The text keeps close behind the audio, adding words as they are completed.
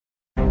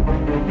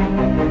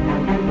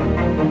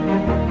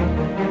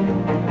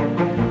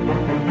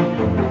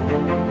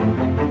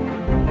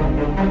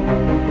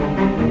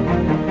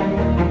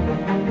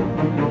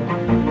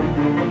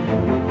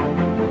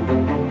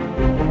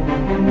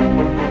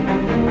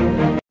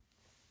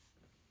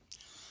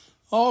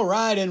All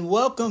right, and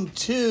welcome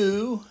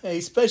to a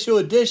special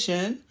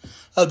edition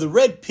of the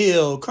Red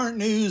Pill Current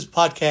News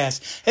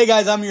Podcast. Hey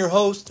guys, I'm your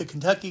host, the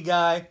Kentucky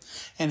Guy,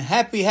 and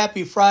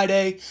happy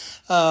Friday.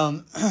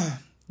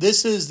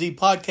 This is the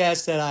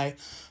podcast that I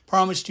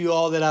promised you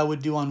all that I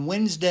would do on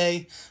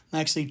Wednesday. I'm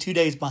actually 2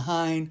 days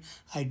behind.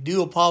 I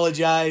do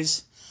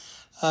apologize.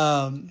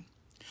 And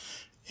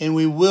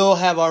we will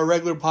have our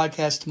regular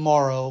podcast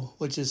tomorrow,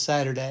 which is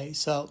Saturday.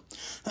 So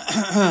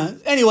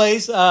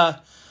anyways,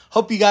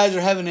 hope you guys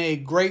are having a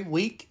great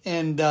week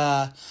and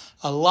a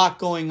lot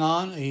going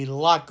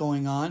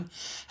on.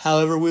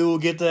 However, we will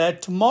get to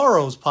that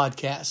tomorrow's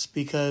podcast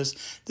because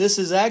this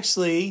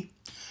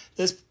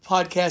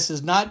podcast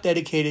is not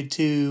dedicated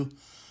to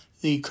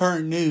the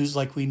current news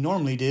like we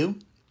normally do.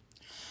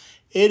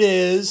 It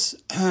is,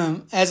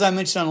 as I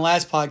mentioned on the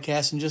last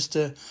podcast, and just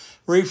to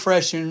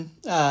refresh,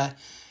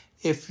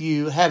 if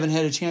you haven't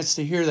had a chance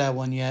to hear that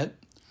one yet,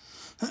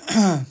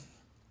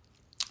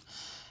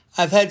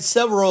 I've had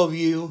several of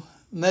you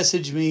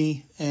message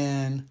me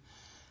and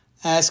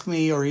ask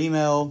me, or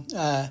email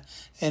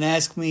and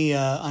ask me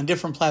on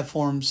different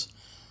platforms,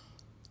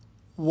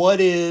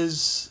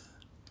 what's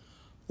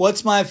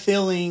my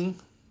feeling?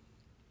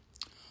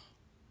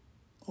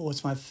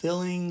 What do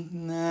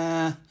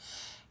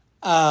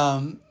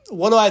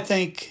I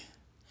think?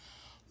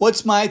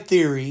 What's my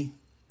theory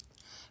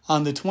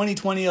on the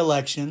 2020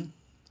 election,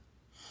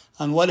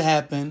 on what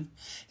happened,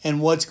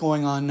 and what's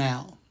going on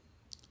now?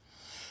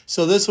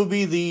 So this will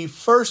be the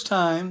first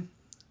time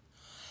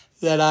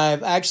that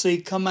I've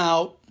actually come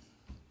out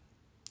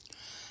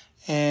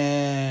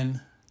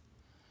and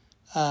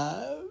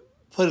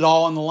put it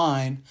all on the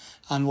line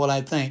on what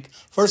I think.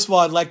 First of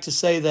all, I'd like to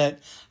say that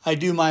I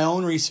do my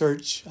own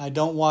research. I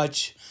don't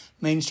watch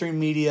mainstream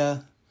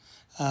media.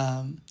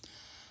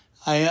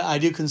 I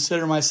do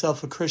consider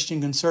myself a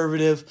Christian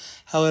conservative.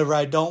 However,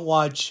 I don't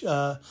watch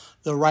the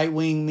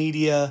right-wing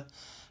media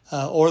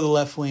or the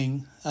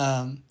left-wing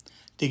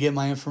to get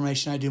my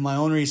information. I do my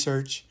own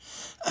research.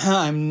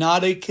 I'm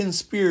not a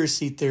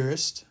conspiracy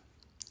theorist,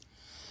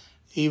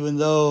 even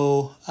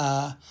though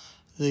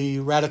the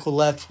radical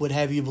left would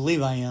have you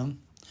believe I am,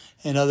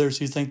 and others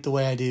who think the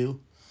way I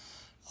do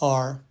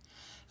are.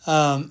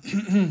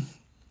 But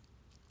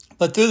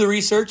through the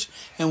research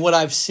and what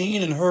I've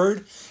seen and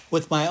heard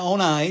with my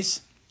own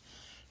eyes,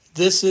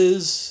 this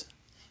is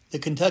the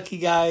Kentucky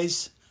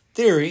Guy's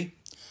theory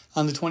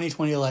on the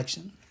 2020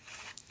 election.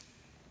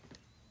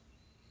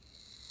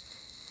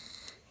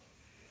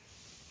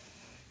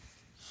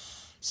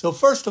 So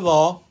first of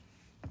all,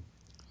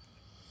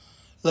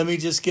 let me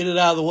just get it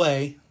out of the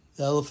way,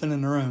 the elephant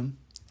in the room.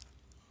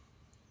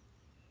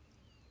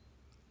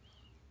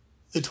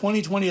 The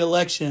 2020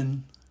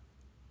 election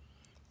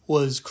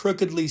was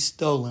crookedly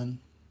stolen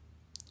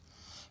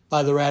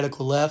by the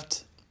radical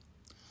left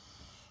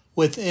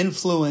with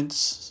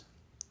influence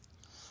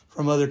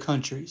from other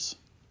countries.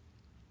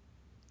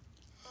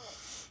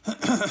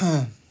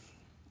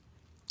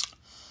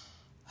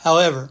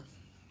 However,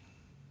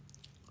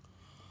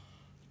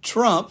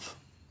 Trump,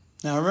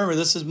 now remember,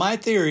 this is my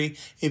theory.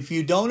 If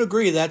you don't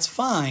agree, that's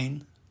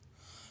fine.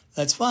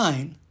 That's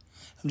fine.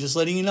 I'm just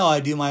letting you know I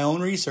do my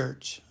own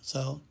research.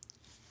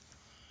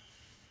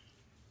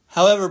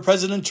 However,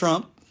 President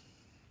Trump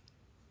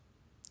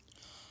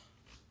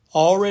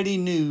already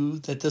knew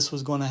that this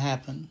was going to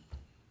happen.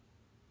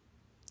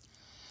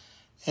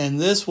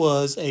 And this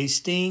was a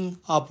sting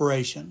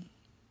operation.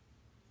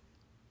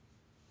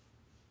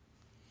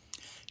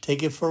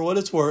 Take it for what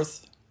it's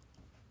worth.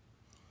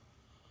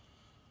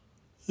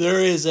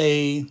 There is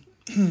a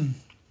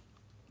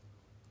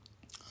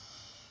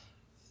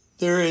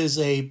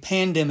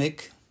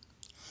pandemic,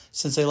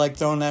 since they like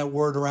throwing that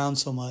word around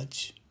so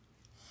much,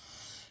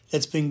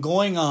 that's been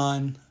going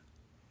on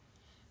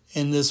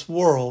in this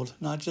world.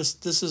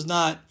 This is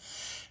not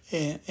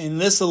in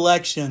this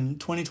election,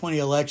 2020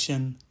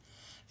 election,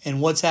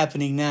 and what's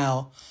happening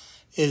now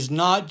is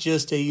not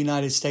just a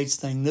United States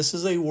thing. This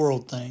is a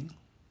world thing.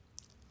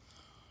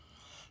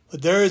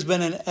 But there has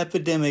been an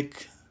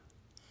epidemic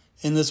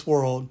in this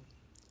world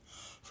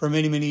for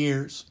many, many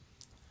years.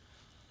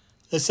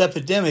 This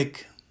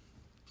epidemic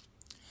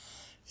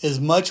is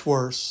much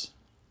worse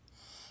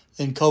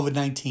than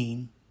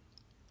COVID-19.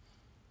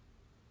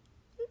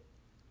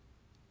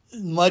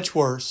 Much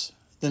worse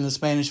than the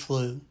Spanish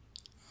flu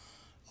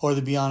or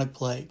the bubonic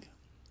plague.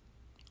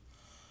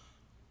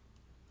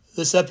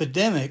 This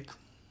epidemic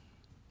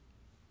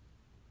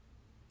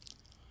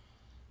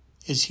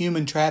is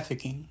human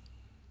trafficking.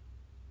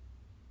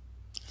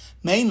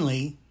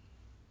 Mainly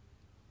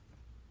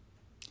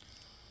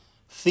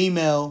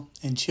female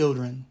and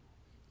children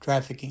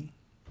trafficking.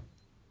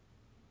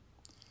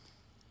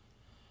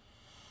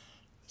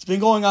 It's been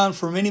going on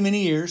for many,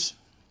 many years.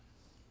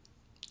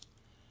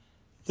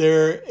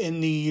 There in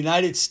the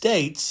United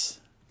States,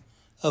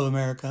 of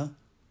America,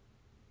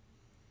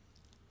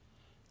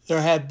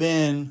 there have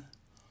been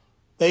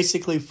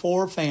basically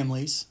 4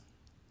 families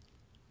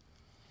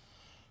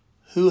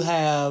who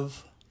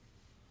have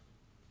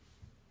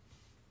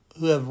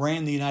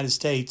ran the United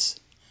States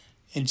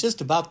and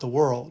just about the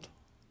world.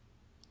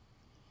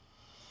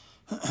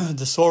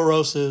 The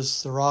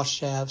Soroses, the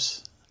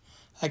Rothschilds,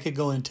 I could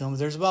go into them.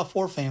 There's about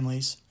 4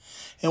 families.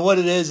 And what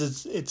it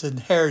is, it's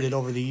inherited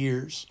over the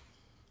years,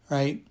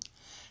 right?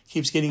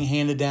 Keeps getting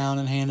handed down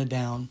and handed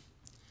down.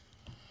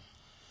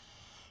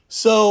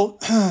 So,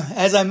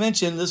 as I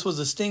mentioned, this was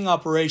a sting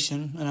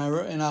operation,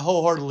 and I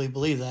wholeheartedly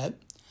believe that.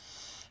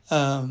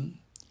 And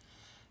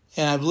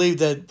I believe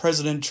that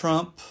President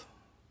Trump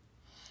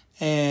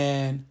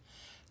and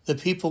the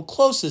people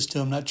closest to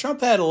him. Now,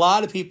 Trump had a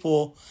lot of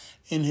people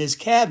in his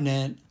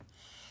cabinet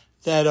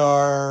that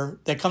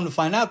come to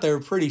find out they were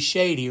pretty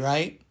shady,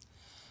 right?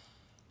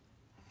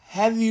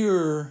 Have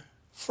your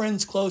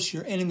friends close,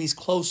 your enemies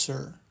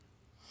closer.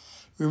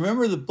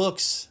 Remember the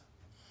books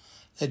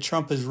that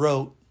Trump has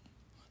wrote,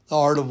 The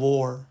Art of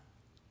War,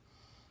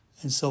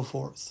 and so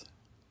forth.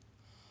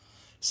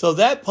 So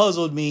that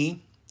puzzled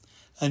me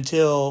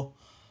until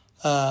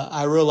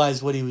I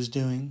realized what he was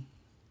doing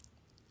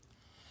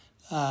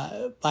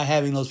by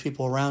having those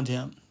people around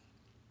him.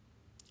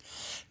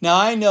 Now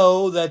I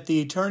know that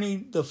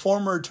the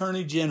former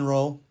Attorney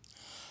General,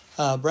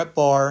 Brett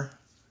Barr,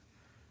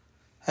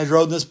 has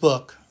written this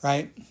book,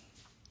 right?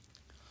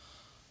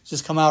 It's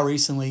just come out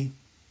recently.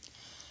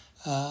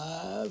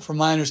 From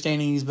my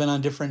understanding, he's been on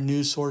different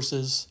news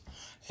sources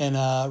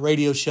and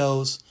radio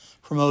shows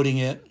promoting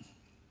it.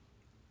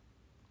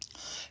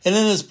 And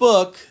in this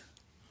book,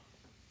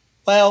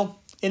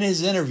 well, in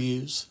his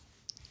interviews,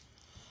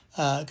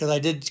 because I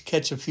did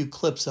catch a few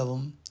clips of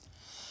them,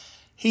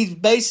 he's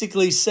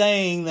basically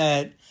saying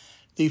that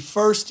the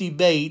first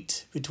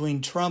debate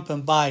between Trump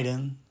and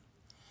Biden,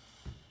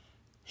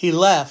 he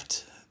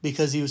left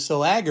because he was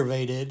so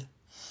aggravated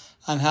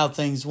on how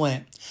things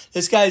went.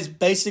 This guy's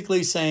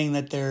basically saying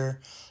that there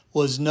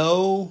was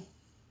no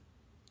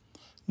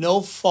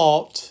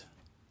fault.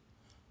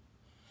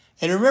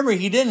 And remember,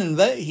 he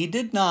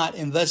did not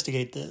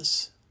investigate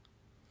this.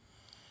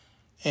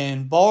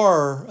 And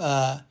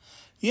Barr,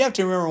 you have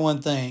to remember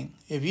one thing.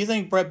 If you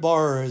think Brett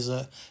Barr is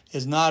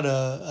not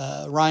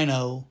a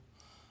rhino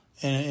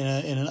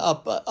and an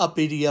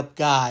uppity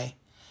guy,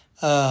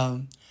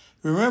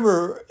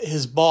 remember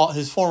his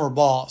former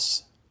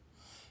boss,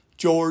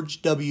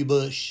 George W.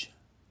 Bush,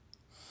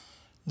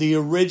 the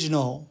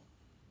original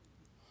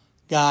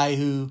guy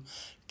who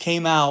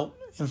came out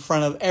in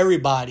front of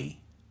everybody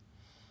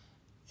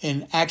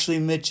and actually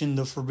mentioned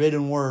the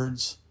forbidden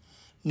words,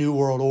 New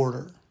World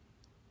Order.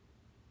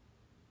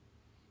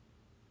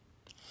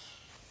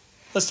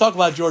 Let's talk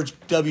about George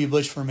W.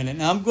 Bush for a minute.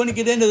 Now, I'm going to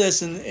get into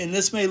this, and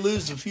this may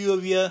lose a few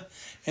of you.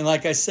 And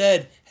like I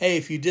said, hey,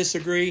 if you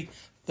disagree,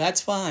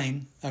 that's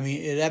fine. I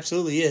mean, it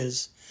absolutely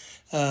is.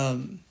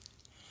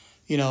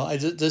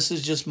 This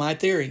is just my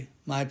theory,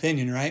 my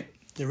opinion, right?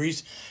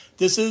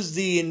 This is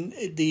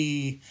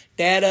the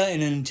data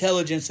and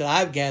intelligence that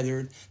I've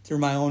gathered through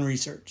my own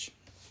research.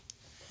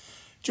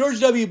 George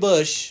W.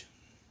 Bush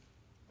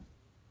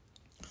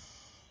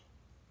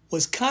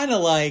was kind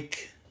of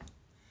like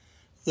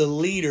the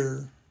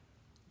leader,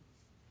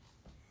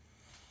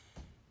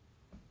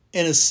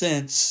 in a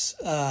sense,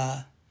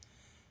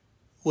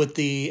 with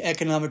the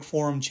economic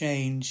forum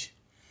change,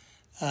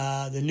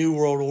 the New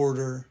World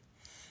Order.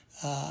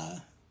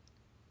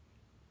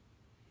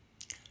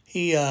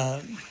 He,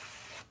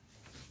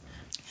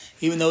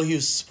 even though he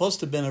was supposed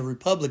to have been a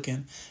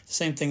Republican, the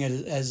same thing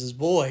as his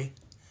boy,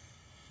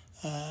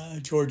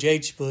 George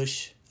H.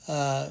 Bush,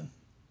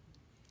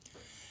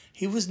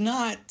 he was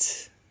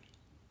not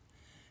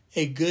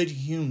a good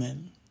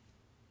human.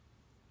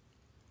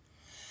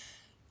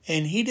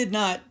 And he did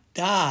not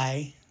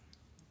die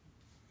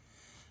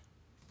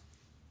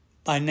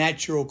by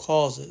natural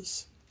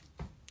causes.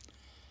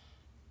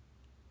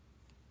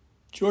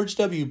 George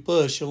W.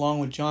 Bush, along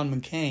with John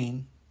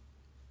McCain,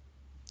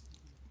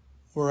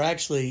 were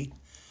actually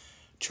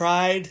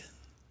tried,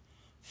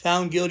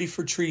 found guilty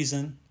for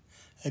treason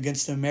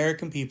against the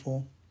American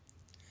people,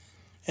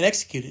 and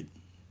executed.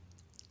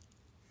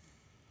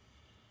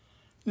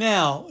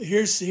 Now,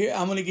 here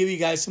I'm going to give you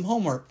guys some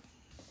homework.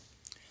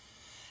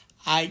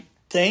 I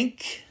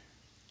think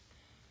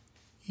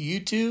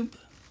YouTube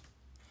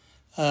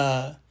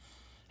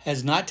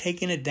has not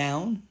taken it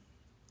down,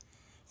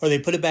 or they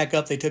put it back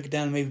up. They took it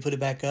down and maybe put it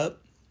back up.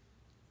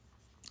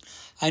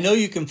 I know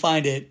you can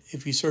find it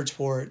if you search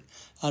for it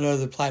on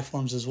other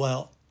platforms as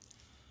well.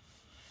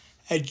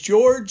 At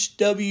George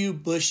W.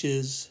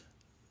 Bush's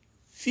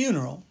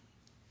funeral,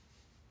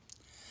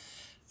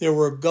 there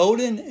were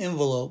golden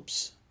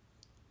envelopes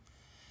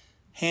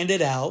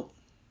handed out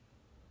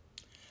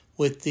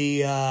with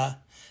the, I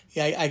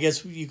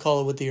guess you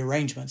call it with the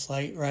arrangements,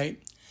 right?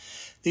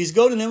 These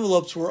golden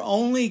envelopes were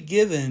only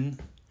given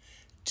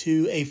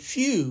to a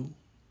few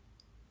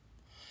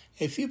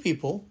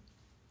people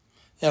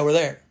that were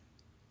there.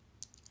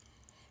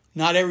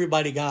 Not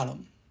everybody got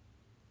them.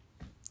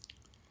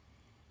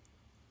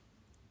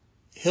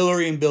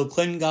 Hillary and Bill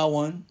Clinton got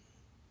one.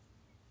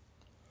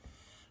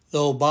 The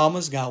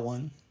Obamas got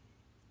one.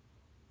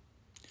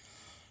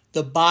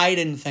 The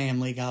Biden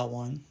family got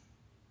one.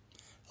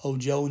 Oh,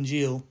 Joe and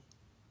Jill.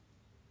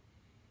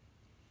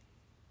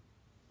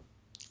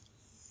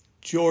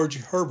 George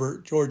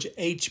Herbert, George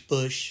H.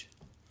 Bush,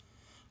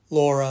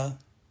 Laura,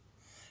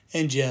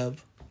 and Jeb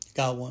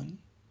got one.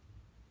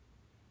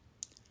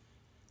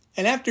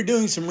 And after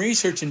doing some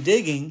research and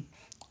digging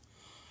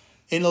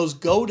in those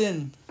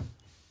golden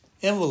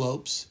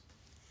envelopes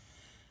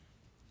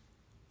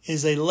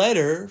is a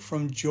letter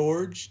from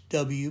George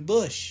W.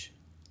 Bush,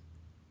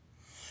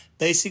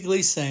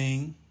 basically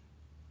saying,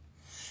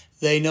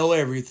 they know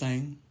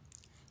everything.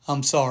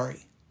 I'm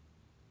sorry.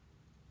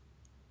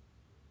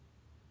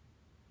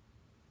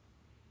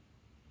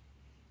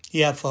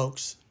 Yeah,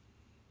 folks.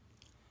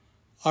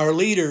 Our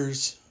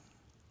leaders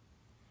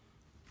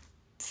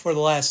for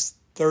the last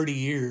 30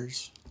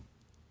 years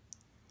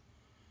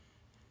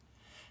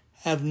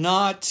have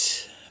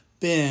not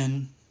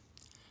been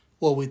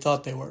what we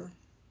thought they were.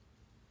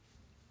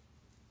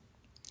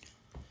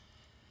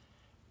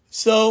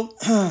 So,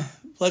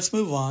 let's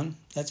move on.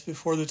 That's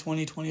before the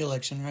 2020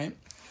 election, right?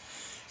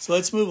 So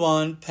let's move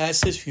on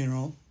past his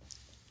funeral.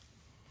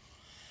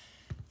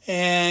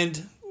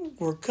 And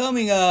we're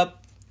coming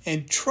up,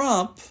 and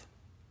Trump's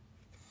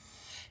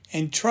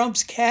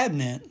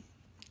cabinet,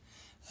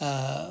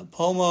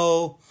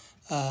 Pomo,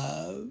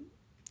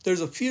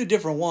 there's a few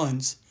different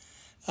ones.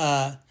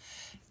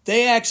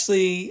 They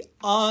actually,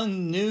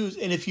 on news,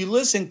 and if you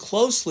listen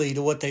closely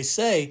to what they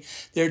say,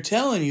 they're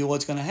telling you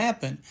what's going to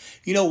happen.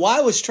 You know,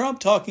 why was Trump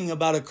talking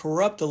about a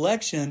corrupt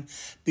election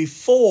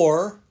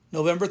before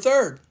November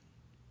 3rd?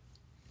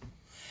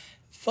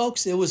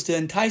 Folks, it was to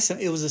entice them.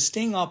 It was a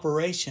sting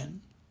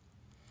operation.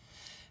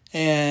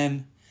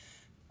 And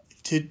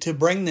to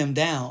bring them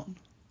down.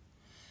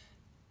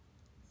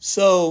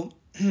 So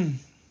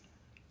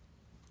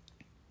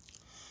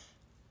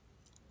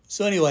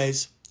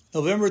anyways,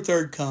 November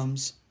 3rd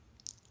comes.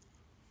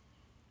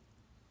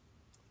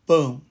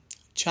 Boom.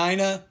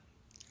 China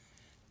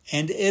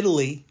and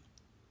Italy.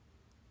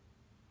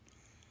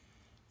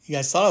 You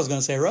guys thought I was going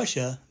to say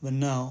Russia, but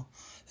no.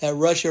 That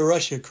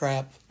Russia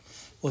crap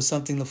was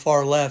something the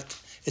far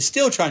left is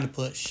still trying to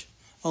push,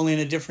 only in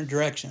a different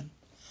direction.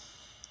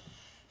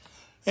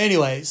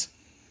 Anyways,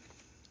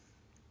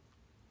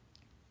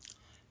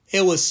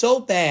 it was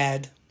so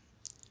bad.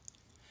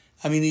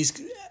 I mean,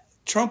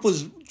 Trump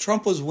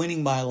was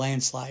winning by a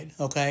landslide,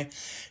 okay?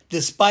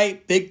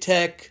 Despite big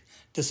tech,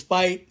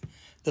 despite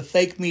the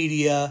fake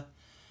media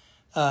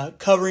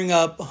covering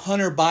up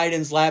Hunter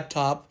Biden's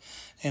laptop,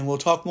 and we'll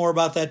talk more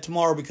about that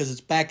tomorrow because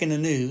it's back in the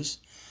news.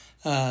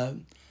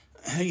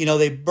 You know,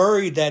 they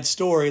buried that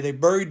story. They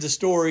buried the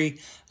story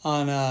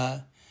on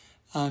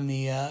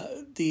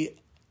the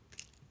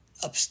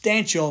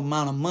substantial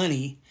amount of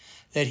money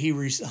that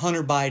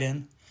Hunter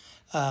Biden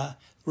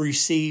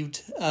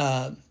received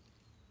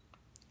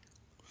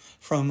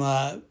from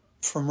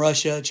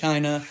Russia,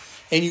 China,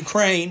 and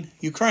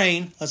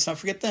Ukraine. Let's not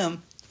forget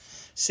them.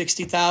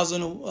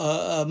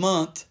 $60,000 a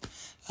month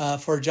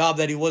for a job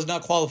that he was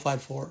not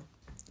qualified for,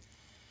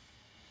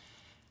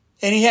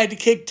 and he had to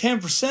kick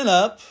 10%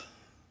 up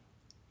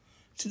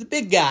to the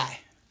big guy.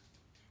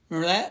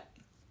 Remember that?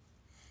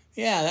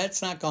 Yeah,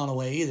 that's not gone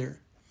away either.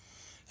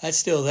 That's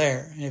still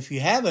there. And if you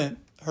haven't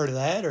heard of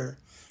that or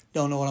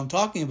don't know what I'm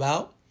talking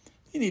about,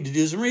 you need to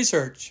do some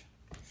research.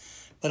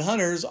 But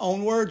Hunter's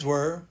own words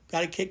were,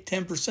 got to kick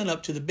 10%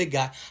 up to the big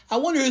guy. I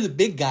wonder who the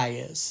big guy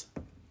is.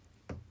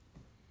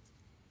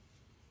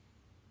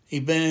 He's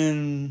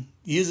been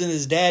using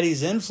his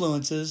daddy's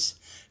influences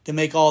to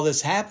make all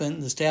this happen,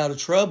 to stay out of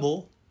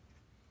trouble.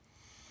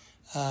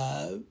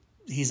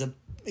 He's a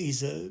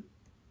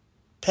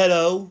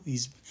pedo.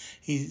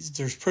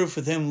 There's proof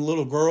with him,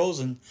 little girls,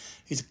 and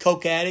he's a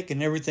coke addict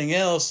and everything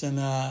else.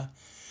 And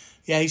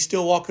he's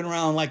still walking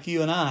around like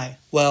you and I.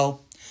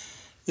 Well,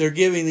 they're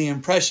giving the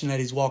impression that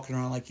he's walking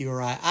around like you or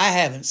I. I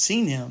haven't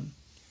seen him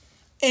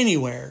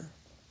anywhere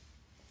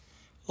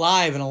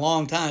live in a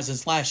long time,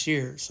 since last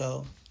year.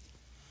 So,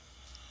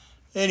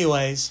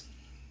 anyways,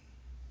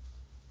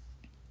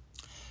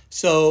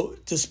 so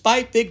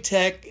despite big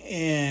tech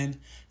and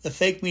the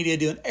fake media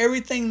doing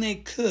everything they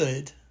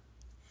could,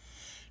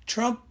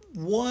 Trump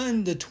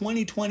won the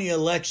 2020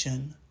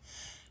 election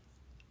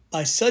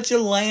by such a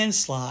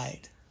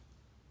landslide.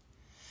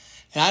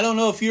 And I don't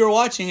know if you were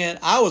watching it.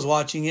 I was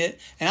watching it,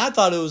 and I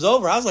thought it was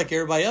over. I was like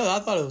everybody else. I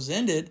thought it was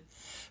ended.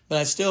 But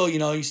I still,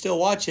 you still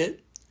watch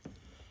it.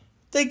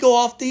 They go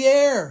off the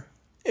air.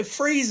 It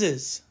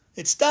freezes.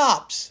 It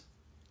stops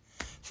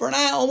for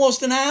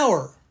almost an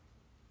hour.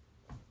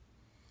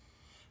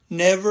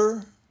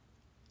 Never,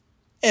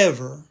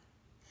 ever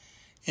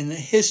in the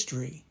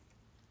history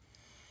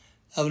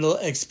of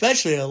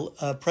especially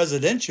a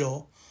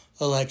presidential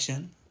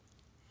election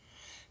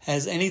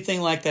has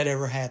anything like that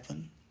ever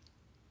happened.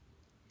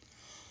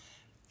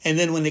 And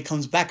then when it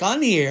comes back on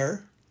the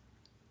air,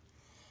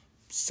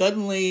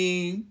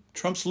 suddenly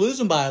Trump's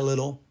losing by a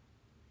little.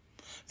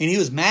 I mean, he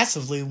was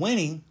massively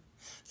winning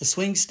the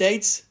swing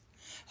states.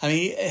 I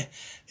mean,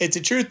 if the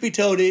truth be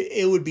told,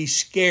 it would be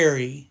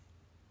scary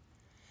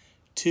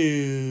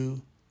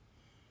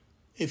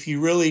if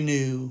you really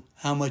knew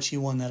how much he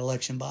won that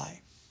election by.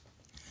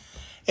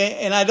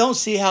 And I don't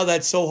see how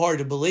that's so hard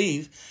to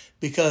believe,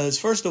 because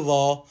first of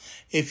all,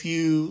 if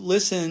you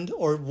listened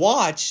or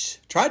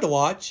tried to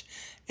watch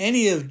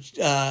any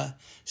of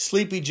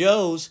Sleepy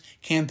Joe's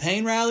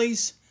campaign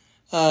rallies,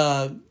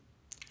 there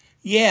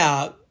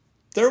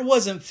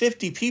wasn't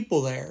 50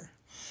 people there,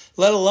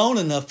 let alone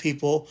enough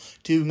people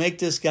to make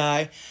this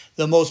guy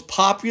the most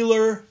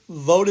popular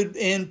voted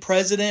in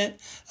president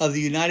of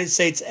the United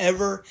States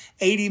ever,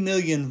 80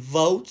 million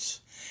votes.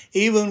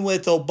 Even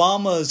with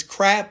Obama's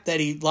crap that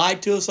he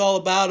lied to us all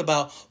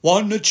about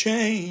wanting to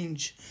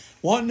change.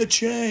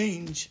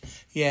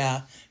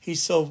 Yeah,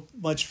 he's so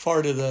much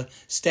part of the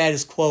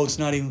status quo, it's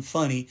not even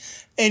funny.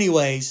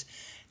 Anyways,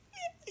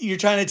 you're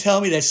trying to tell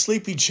me that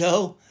Sleepy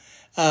Joe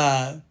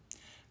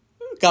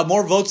got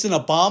more votes than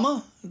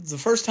Obama the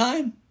first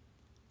time?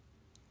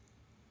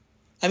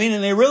 I mean,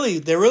 and they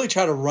really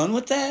try to run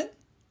with that?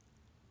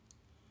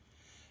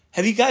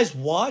 Have you guys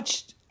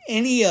watched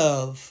any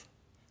of,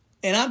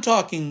 and I'm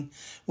talking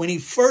when he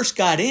first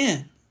got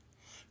in,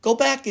 go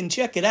back and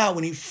check it out.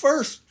 When he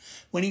first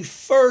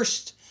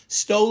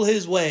stole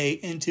his way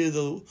into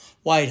the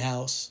White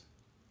House,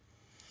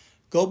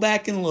 go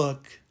back and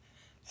look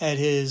at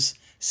his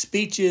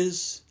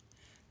speeches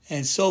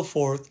and so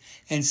forth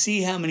and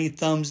see how many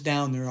thumbs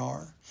down there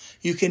are.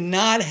 You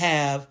cannot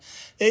have,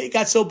 it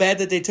got so bad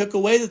that they took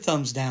away the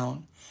thumbs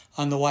down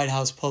on the White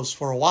House posts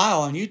for a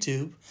while on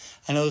YouTube.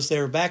 I noticed they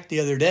were back the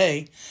other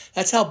day.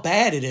 That's how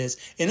bad it is.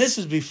 And this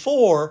is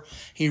before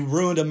he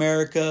ruined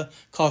America,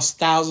 cost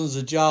thousands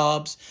of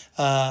jobs,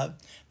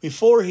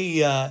 before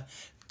he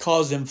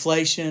caused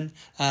inflation,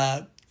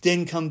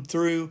 didn't come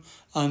through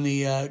on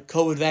the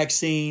COVID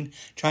vaccine,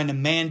 trying to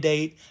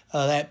mandate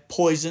that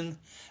poison,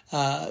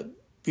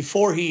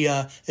 before he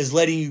is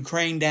letting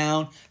Ukraine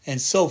down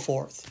and so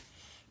forth.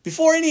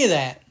 Before any of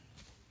that.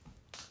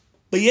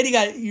 But yet he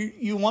got,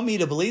 you want me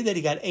to believe that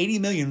he got 80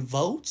 million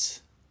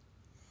votes?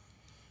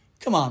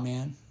 Come on,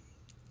 man.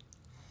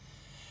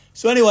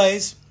 So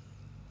anyways,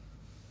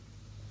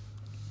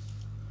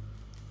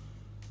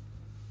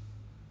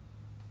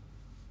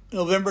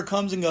 November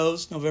comes and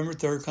goes. November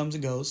 3rd comes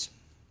and goes.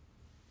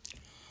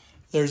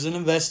 There's an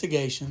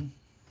investigation.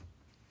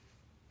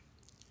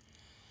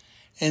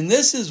 And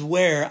this is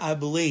where I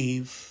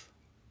believe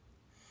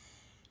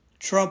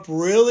Trump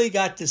really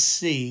got to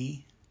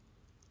see.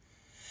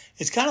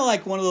 It's kind of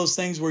like one of those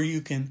things where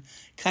you can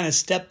kind of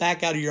step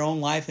back out of your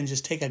own life and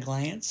just take a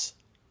glance.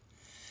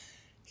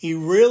 He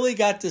really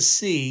got to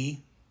see,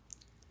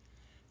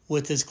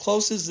 with his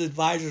closest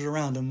advisors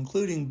around him,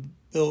 including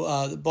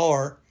Bill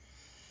Barr,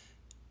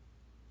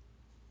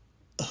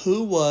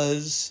 who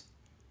was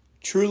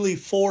truly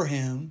for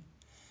him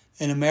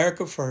in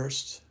America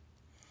First,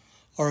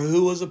 or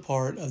who was a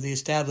part of the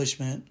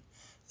establishment,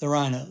 the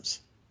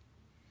Rhinos.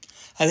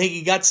 I think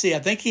he got to see. I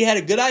think he had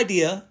a good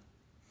idea,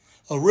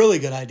 a really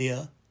good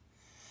idea,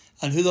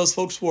 on who those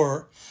folks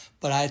were.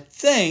 But I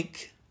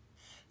think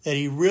that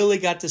he really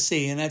got to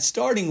see, and that's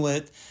starting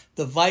with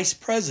the vice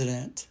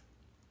president,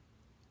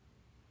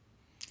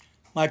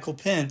 Michael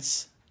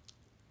Pence.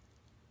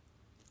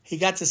 He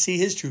got to see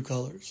his true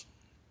colors.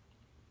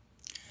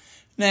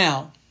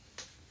 Now,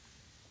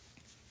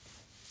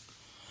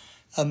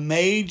 a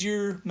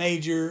major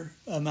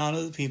amount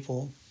of the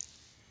people,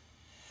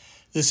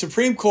 the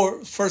Supreme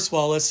Court, first of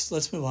all,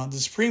 let's move on. The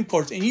Supreme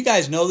Court, and you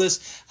guys know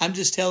this, I'm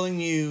just telling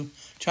you,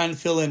 trying to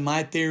fill in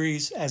my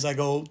theories as I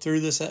go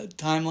through this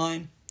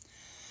timeline.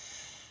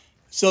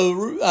 So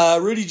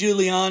Rudy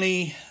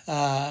Giuliani,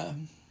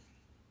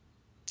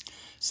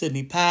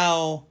 Sidney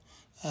Powell,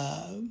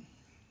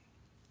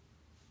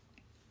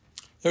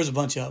 there's a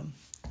bunch of them,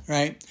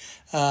 right?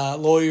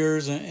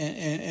 Lawyers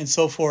and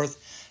so forth,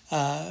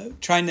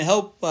 trying to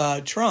help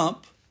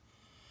Trump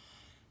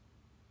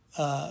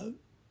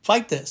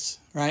fight this,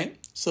 right?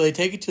 So they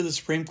take it to the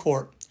Supreme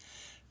Court.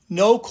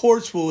 No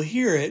courts will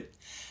hear it,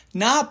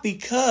 not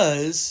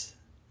because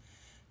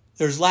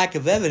there's lack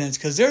of evidence,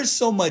 because there's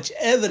so much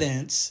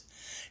evidence,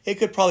 it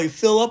could probably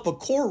fill up a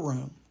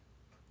courtroom.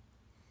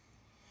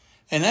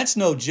 And that's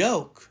no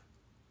joke.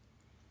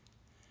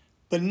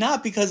 But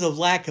not because of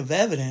lack of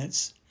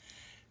evidence.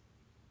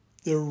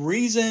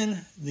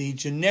 The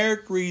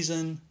generic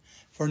reason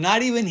for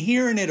not even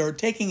hearing it or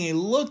taking a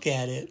look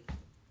at it.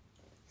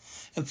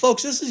 And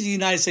folks, this is the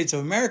United States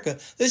of America.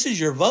 This is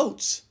your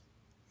votes.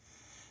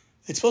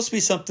 It's supposed to be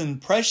something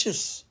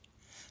precious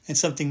and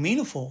something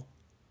meaningful.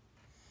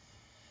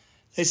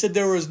 They said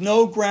there was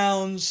no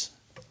grounds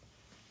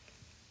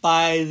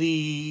of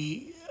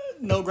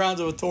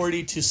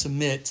authority to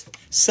submit.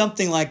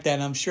 Something like that.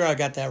 And I'm sure I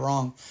got that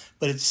wrong.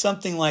 But it's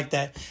something like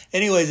that.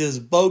 Anyways, it was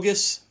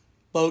bogus.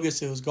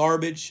 It was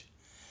garbage.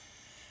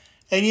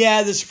 And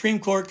yeah, the Supreme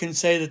Court can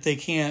say that they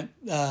can't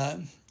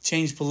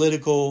change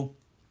political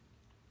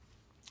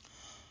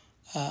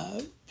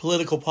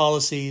political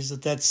policies,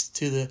 that's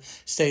to the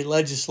state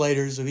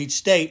legislators of each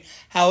state.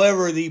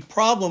 However, the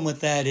problem with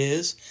that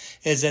is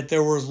that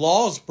there were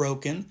laws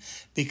broken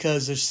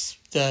because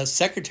the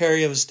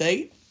Secretary of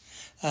State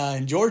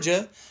in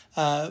Georgia,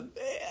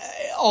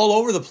 all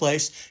over the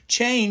place,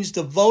 changed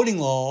the voting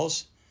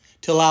laws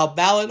to allow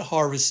ballot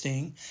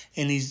harvesting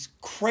and these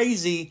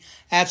crazy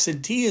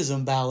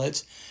absenteeism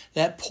ballots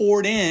that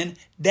poured in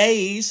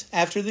days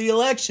after the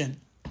election.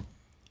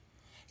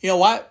 You know,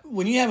 why?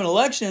 When you have an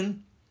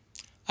election,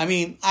 I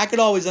mean, I could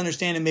always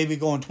understand it maybe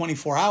going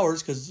 24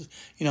 hours because,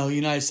 you know, the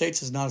United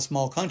States is not a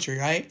small country,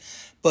 right?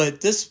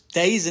 But this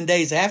days and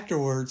days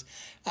afterwards,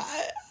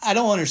 I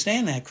don't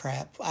understand that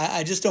crap.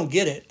 I just don't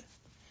get it.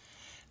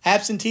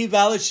 Absentee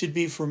ballots should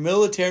be for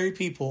military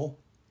people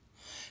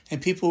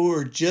and people who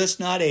are just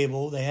not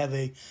able. They have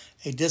a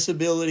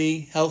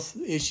disability, health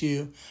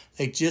issue.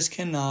 They just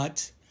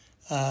cannot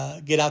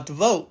get out to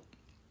vote,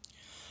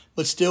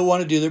 but still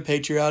want to do their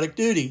patriotic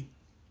duty.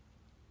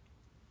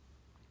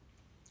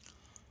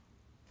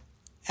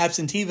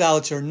 Absentee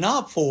ballots are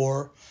not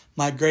for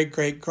my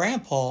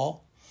great-great-grandpa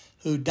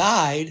who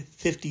died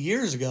 50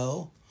 years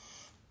ago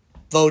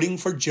voting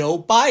for Joe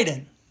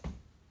Biden.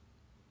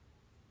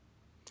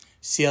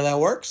 See how that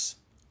works?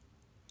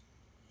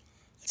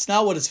 It's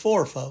not what it's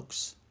for,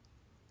 folks.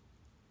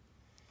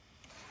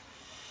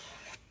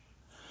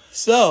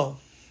 So,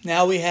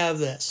 now we have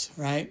this,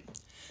 right?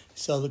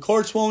 So the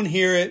courts won't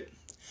hear it.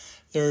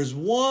 There's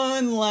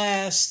one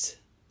last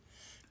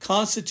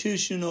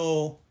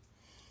constitutional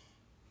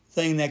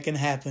thing that can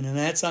happen, and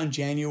that's on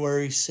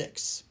January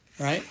 6th,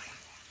 right?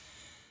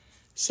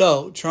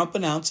 So Trump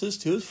announces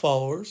to his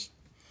followers,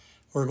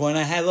 we're going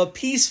to have a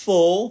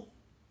peaceful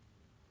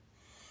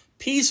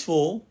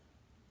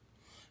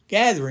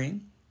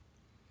gathering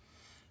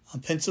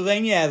on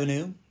Pennsylvania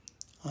Avenue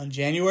on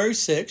January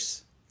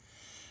 6th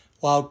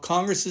while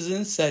Congress is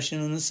in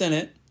session in the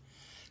Senate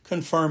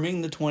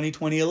confirming the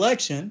 2020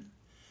 election.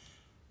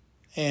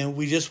 And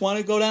we just want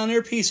to go down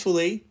there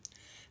peacefully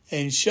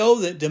and show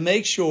that, to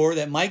make sure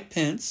that Mike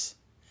Pence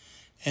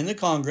and the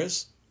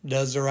Congress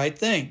does the right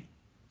thing.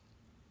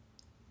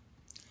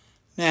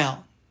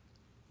 Now,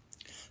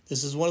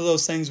 this is one of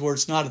those things where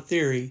it's not a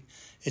theory.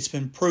 It's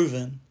been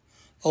proven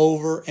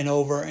over and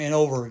over and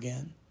over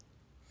again.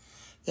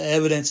 The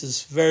evidence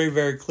is very,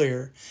 very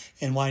clear.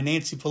 And why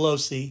Nancy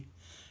Pelosi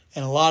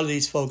and a lot of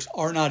these folks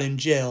are not in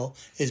jail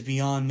is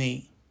beyond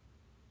me.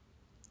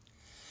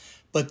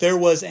 But there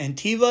was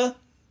Antifa,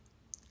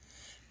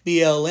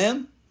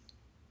 BLM,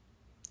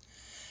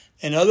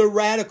 and other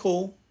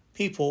radical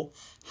people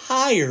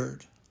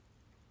hired.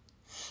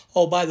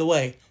 Oh, by the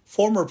way,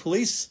 former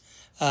police,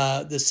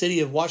 the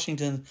city of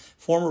Washington,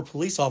 former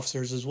police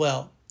officers as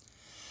well,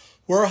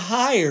 were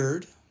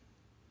hired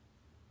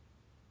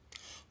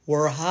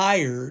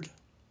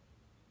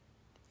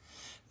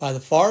by the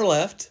far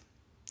left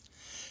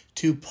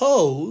to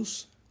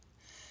pose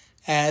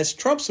as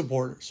Trump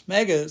supporters,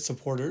 MAGA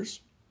supporters,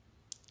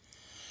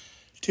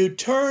 to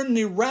turn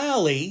the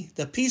rally,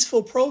 the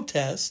peaceful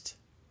protest,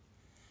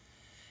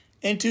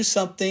 into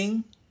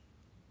something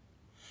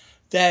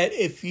that,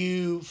 if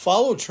you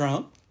follow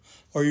Trump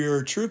or you're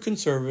a true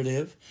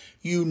conservative,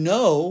 you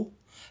know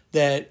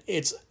that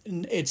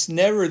it's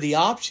never the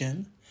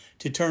option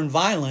to turn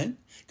violent,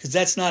 because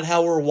that's not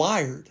how we're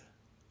wired.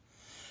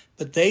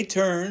 But they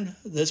turn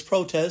this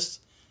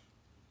protest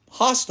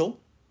hostile,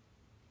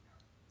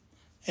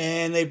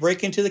 and they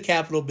break into the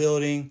Capitol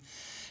building,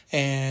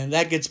 and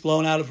that gets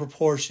blown out of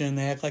proportion.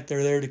 They act like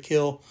they're there to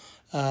kill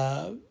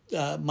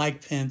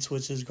Mike Pence,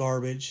 which is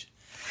garbage.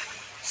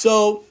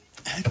 So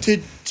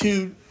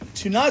to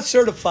not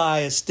certify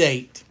a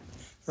state,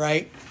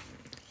 right?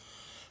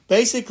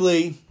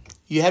 Basically,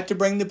 you have to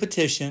bring the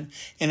petition,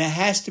 and it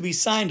has to be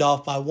signed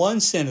off by one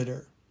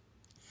senator.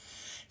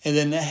 And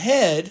then the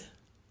head,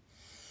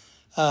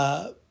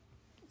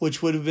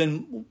 which would have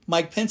been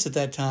Mike Pence at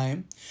that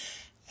time,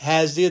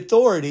 has the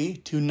authority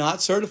to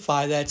not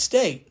certify that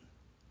state.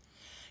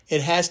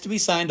 It has to be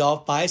signed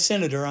off by a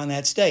senator on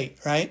that state,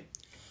 right?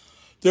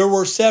 There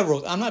were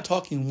several. I'm not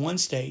talking one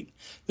state.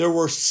 There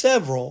were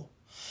several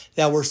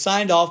that were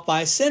signed off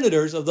by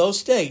senators of those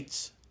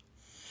states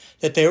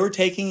that they were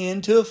taking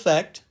into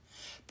effect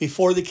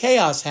before the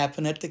chaos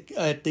happened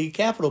at the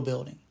Capitol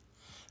building,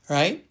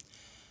 right?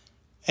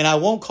 And I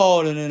won't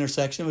call it an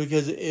insurrection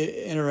because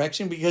it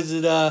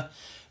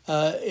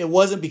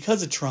wasn't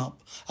because of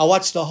Trump. I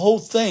watched the whole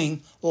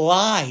thing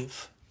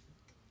live.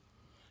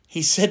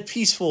 He said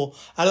peaceful,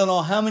 I don't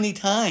know how many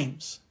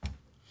times.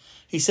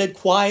 He said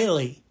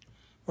quietly,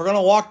 we're going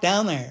to walk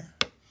down there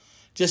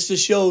just to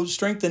show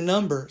strength in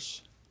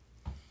numbers.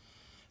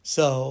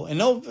 So, and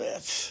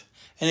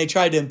they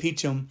tried to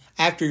impeach him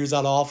after he was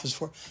out of office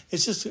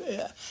it's just,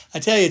 I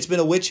tell you, it's been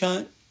a witch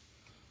hunt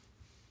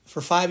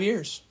for 5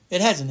 years.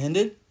 It hasn't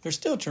ended. They're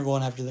still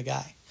going after the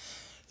guy.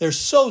 They're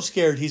so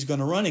scared he's going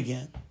to run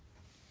again.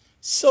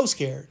 So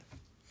scared.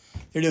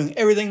 They're doing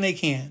everything they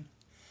can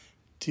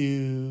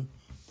to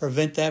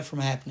prevent that from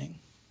happening.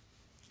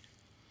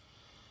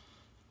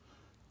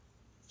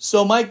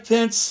 So Mike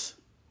Pence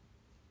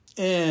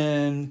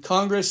And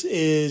Congress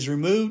is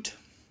moved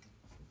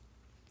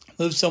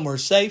somewhere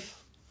safe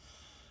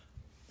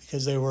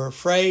because they were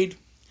afraid,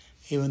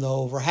 even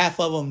though over half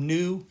of them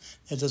knew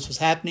that this was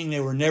happening. They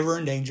were never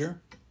in danger.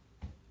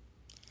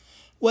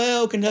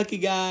 Well, Kentucky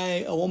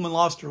guy, a woman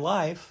lost her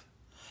life.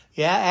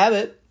 Yeah,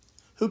 Abbott.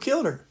 Who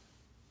killed her?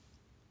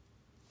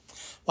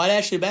 Why did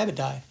Ashley Babbitt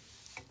die?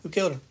 Who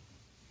killed her?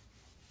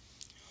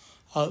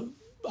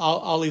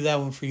 I'll leave that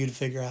one for you to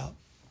figure out.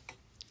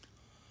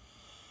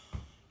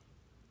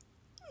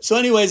 So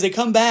anyways, they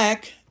come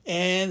back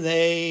and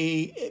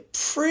they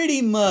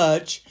pretty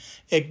much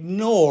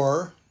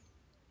ignore.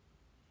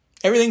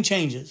 Everything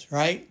changes,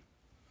 right?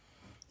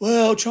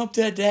 Well, Trump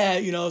did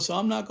that, so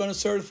I'm not going to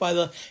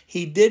certify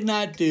He did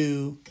not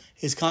do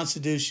his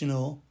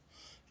constitutional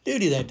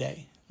duty that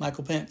day,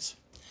 Michael Pence.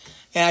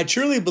 And I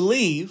truly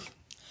believe,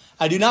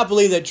 I do not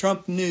believe that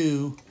Trump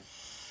knew.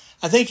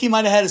 I think he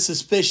might have had a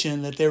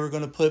suspicion that they were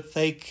going to put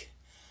fake,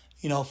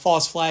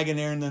 false flag in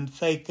there and then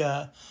fake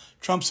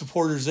Trump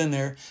supporters in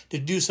there to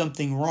do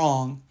something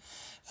wrong.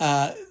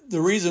 The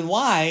reason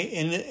why,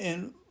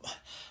 and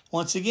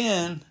once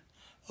again,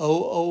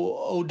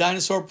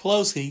 Dinosaur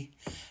Pelosi,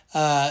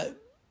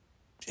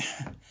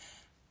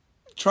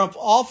 Trump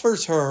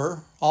offers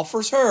her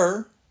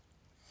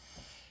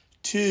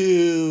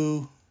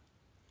to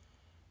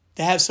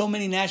have so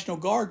many National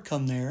Guard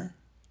come there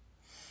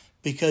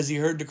because he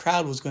heard the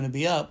crowd was going to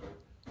be up.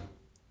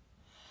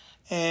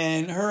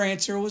 And her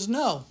answer was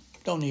no,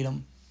 don't need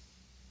them.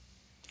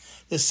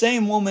 The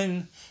same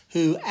woman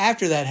who,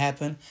 after that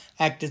happened,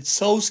 acted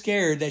so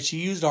scared that she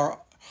used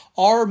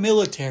our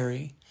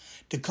military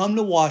to come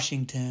to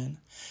Washington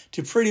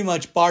to pretty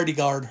much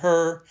bodyguard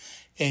her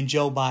and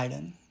Joe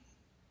Biden.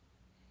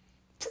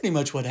 Pretty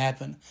much what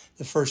happened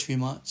the first few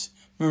months.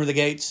 Remember the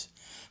gates?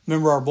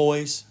 Remember our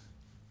boys?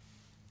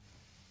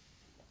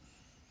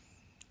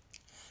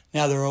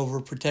 Now they're over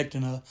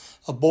protecting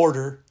a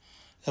border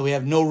that we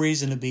have no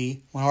reason to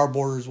be when our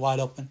border is wide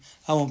open.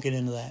 I won't get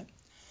into that.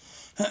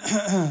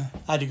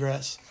 I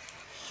digress.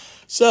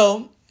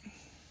 So,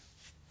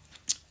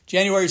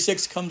 January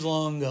 6th comes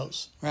along and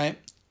goes, right?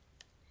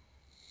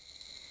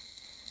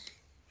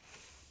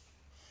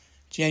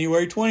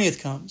 January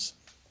 20th comes.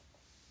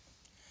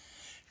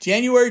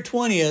 January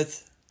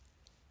 20th,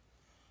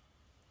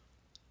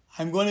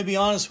 I'm going to be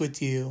honest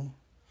with you,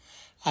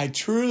 I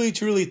truly,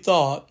 truly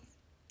thought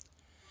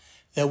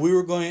that we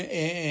were going,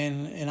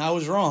 and I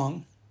was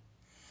wrong,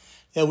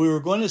 that we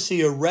were going to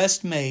see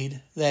arrest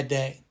made that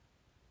day.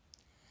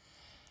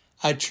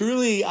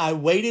 I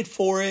waited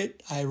for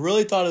it. I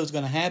really thought it was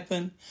going to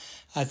happen.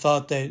 I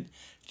thought that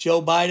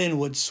Joe Biden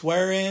would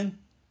swear in.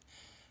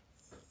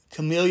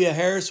 Kamala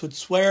Harris would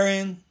swear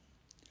in.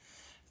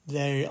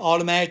 They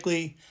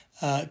automatically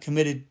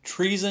committed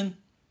treason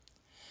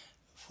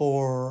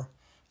for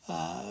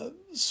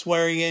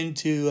swearing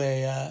into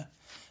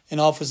an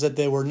office that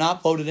they were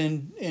not voted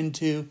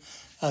into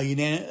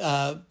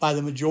by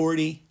the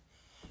majority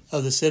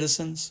of the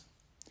citizens.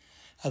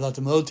 I thought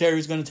the military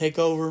was going to take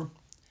over.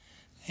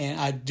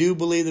 And I do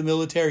believe the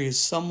military is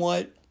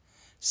somewhat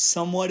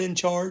in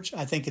charge.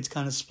 I think it's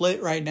kind of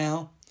split right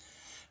now,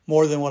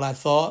 more than what I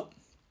thought.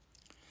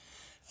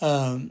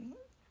 When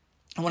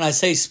I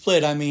say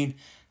split, I mean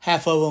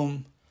half of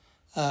them,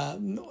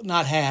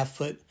 not half,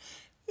 but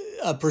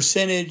a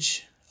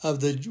percentage of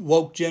the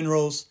woke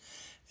generals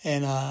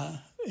and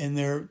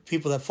their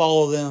people that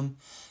follow them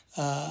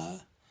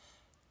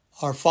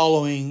are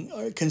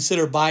following,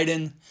 consider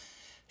Biden.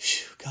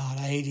 God,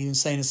 I hate even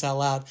saying this out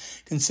loud.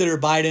 Consider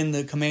Biden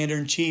the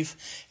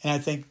commander-in-chief, and I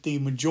think the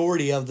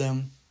majority of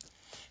them,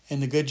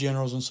 and the good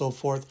generals and so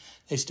forth,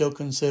 they still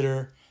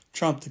consider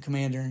Trump the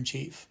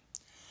commander-in-chief.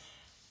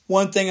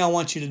 One thing I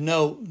want you to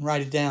note, and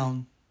write it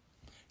down,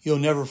 you'll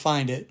never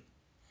find it.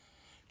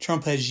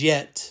 Trump has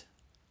yet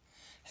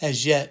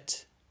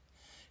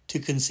to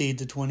concede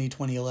the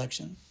 2020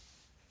 election.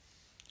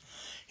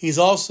 He's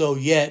also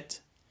yet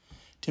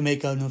to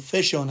make an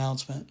official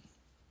announcement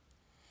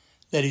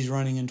that he's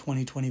running in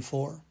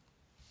 2024.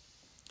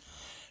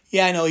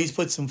 Yeah, I know he's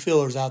put some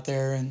fillers out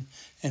there and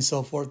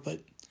so forth, but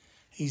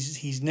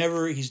he's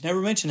never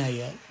mentioned that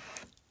yet.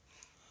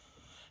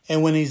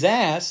 And when he's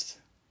asked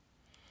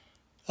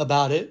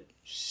about it,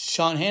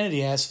 Sean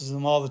Hannity asks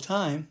him all the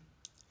time.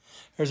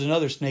 There's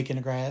another snake in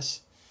the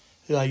grass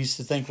who I used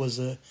to think was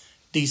a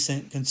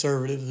decent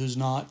conservative who's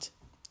not.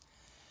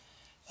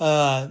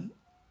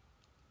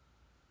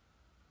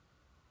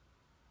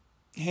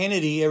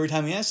 Hannity, every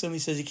time he asks him, he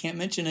says he can't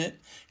mention it,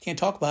 can't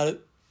talk about it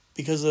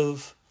because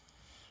of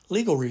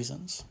legal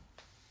reasons.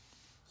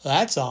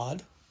 That's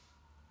odd,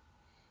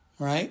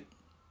 right?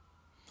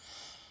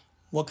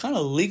 What kind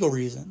of legal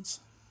reasons?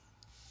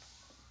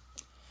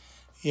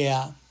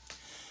 Yeah.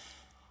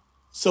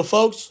 So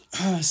folks,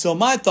 so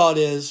my thought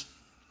is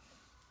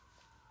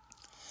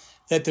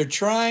that they're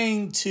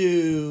trying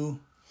to,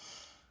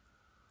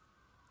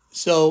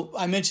 so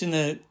I mentioned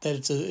that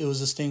it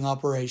was a sting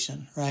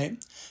operation, right?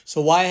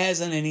 So why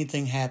hasn't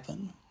anything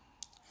happened?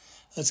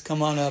 Let's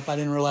come on up. I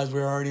didn't realize we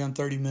were already on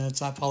 30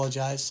 minutes. I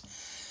apologize.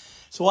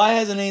 So why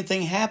hasn't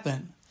anything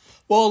happened?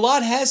 Well, a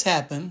lot has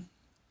happened.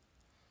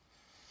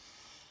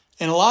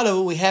 And a lot of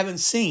it we haven't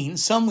seen.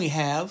 Some we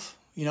have.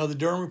 The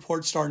Durham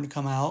report's starting to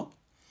come out.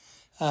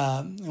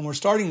 And we're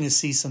starting to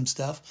see some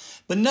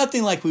stuff. But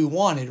nothing like we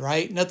wanted,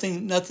 right?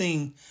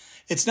 Nothing.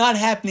 It's not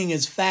happening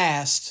as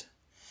fast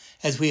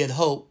as we had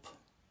hoped.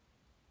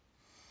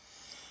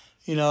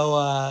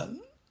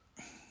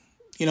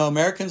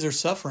 Americans are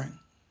suffering.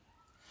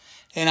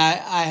 And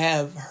I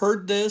have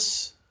heard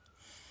this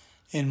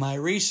in my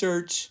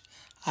research.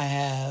 I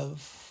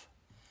have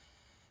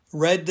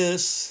read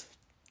this,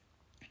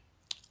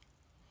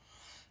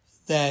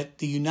 that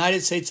the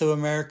United States of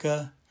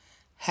America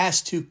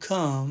has to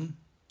come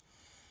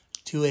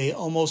to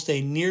almost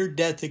a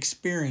near-death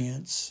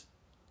experience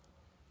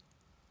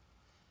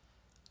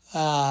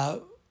they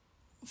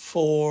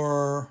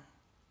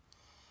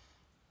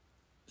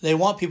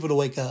want people to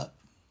wake up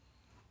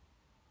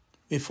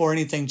before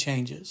anything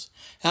changes.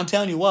 And I'm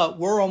telling you what,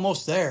 we're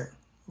almost there.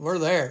 We're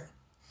there.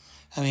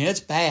 I mean, it's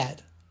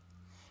bad.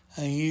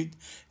 I mean, you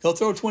go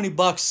throw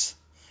 $20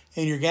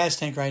 in your gas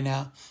tank right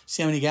now,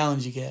 see how many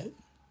gallons you get.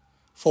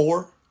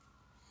 4,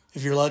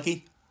 if you're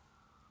lucky.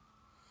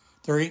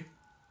 3.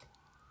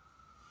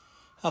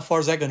 How far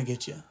is that going to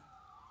get you?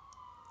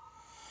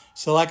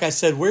 So, like I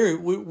said,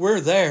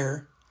 we're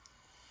there.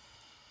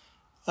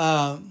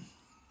 So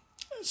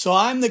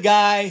I'm the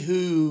guy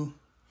who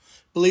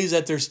believes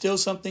that there's still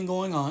something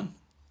going on.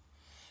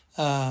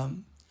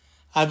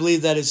 I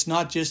believe that it's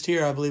not just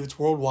here. I believe it's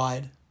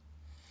worldwide.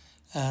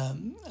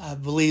 I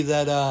believe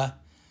that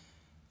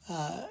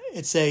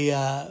it's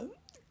a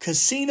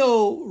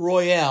casino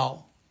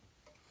royale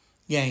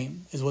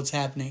game is what's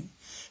happening.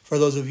 For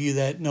those of you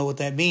that know what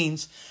that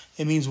means,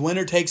 it means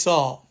winner takes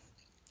all.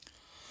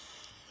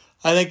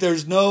 I think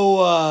there's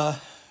no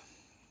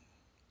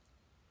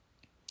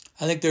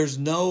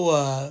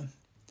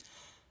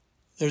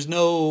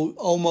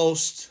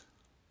almost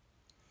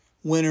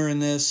winner in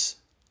this,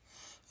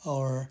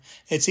 or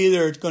it's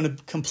either going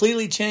to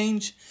completely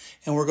change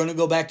and we're going to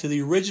go back to the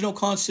original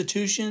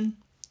Constitution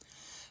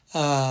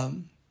that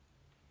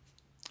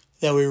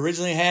we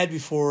originally had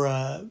before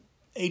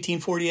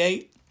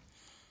 1848.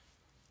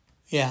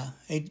 Yeah,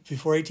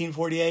 before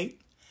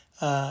 1848,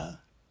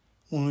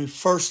 when we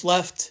first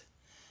left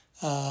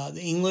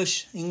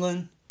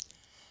England,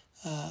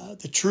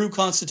 the true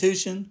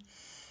Constitution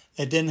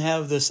that didn't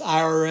have this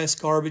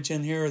IRS garbage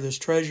in here, or this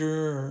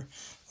treasurer,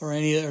 or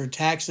any other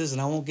taxes,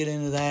 and I won't get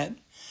into that.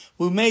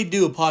 We may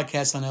do a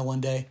podcast on that one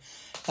day.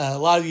 A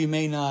lot of you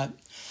may not.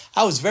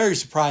 I was very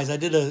surprised. I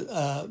did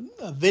a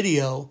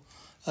video,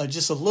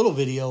 just a little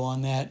video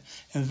on that,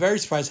 and very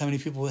surprised how many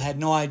people had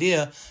no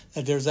idea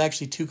that there's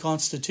actually 2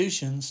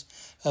 constitutions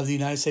of the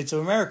United States of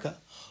America.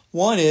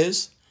 One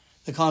is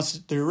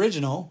the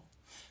original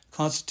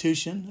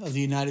Constitution of the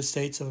United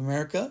States of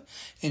America,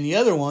 and the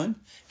other one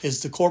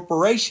is the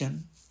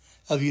Corporation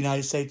of the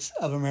United States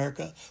of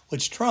America,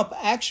 which Trump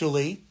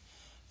actually,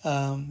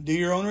 do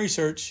your own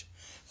research,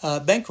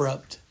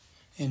 bankrupt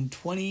in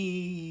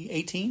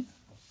 2018,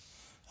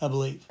 I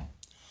believe.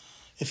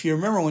 If you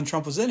remember when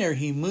Trump was in there,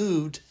 he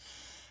moved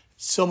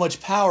so much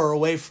power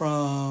away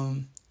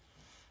from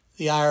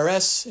the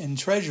IRS and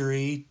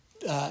Treasury.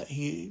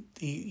 He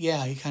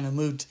kind of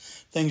moved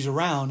things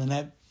around, and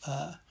that,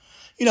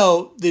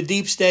 the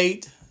deep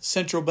state,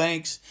 central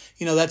banks,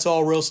 that's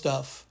all real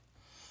stuff.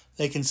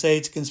 They can say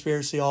it's a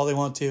conspiracy all they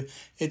want to.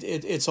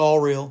 It's all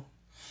real.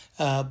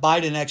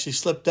 Biden actually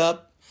slipped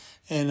up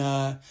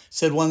and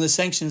said one of the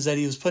sanctions that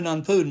he was putting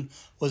on Putin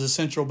was a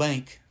central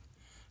bank.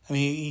 I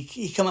mean,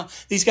 he come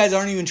out. These guys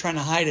aren't even trying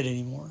to hide it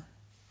anymore.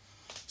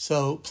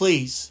 So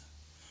please,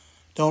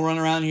 don't run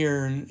around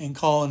here and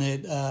calling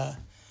it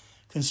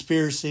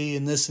conspiracy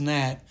and this and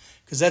that,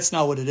 because that's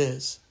not what it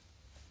is.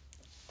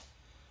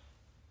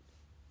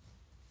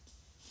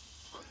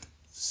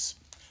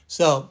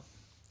 So,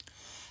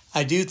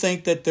 I do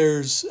think that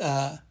there's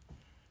a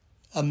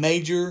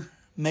major,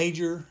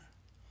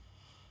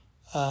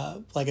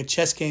 like a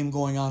chess game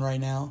going on right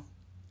now.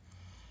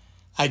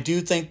 I do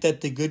think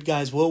that the good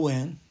guys will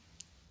win.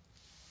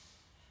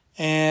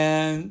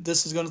 And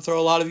this is going to throw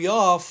a lot of you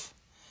off.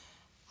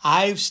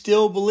 I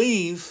still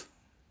believe,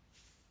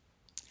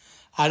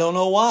 I don't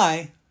know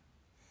why.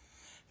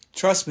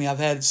 Trust me, I've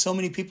had so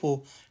many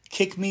people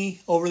kick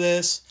me over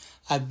this.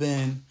 I've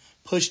been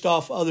pushed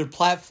off other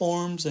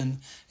platforms and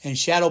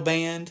shadow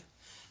banned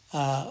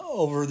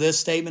over this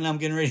statement I'm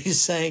getting ready to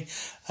say.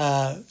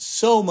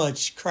 So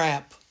much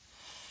crap.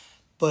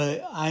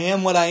 But I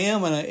am what I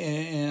am,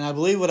 and I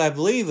believe what I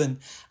believe. And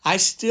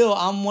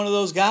I'm one of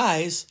those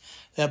guys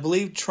that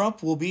believe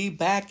Trump will be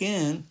back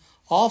in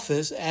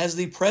office as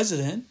the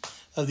president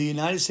of the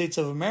United States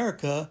of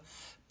America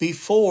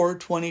before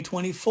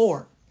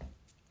 2024.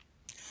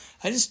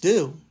 I just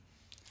do.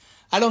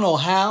 I don't know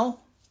how.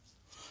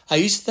 I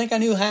used to think I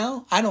knew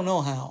how. I don't know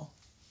how.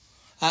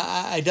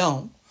 I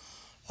don't.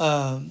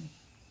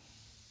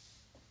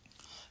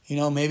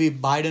 Maybe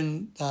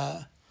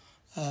Biden,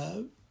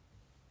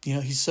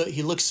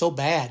 he looks so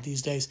bad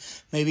these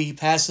days. Maybe he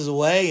passes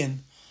away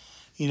and,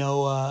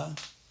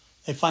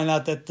 They find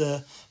out that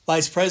the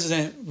vice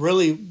president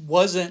really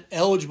wasn't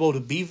eligible to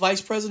be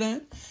vice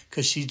president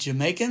because she's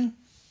Jamaican.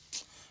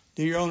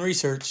 Do your own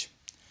research.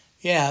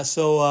 Yeah,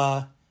 so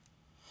I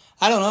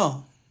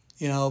don't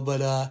know,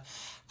 but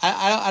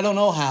I don't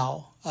know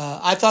how.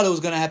 I thought it was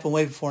going to happen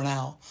way before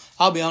now.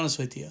 I'll be honest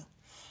with you.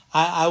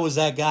 I was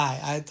that guy.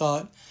 I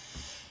thought,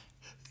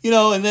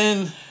 and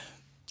then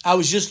I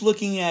was just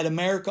looking at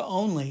America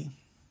only.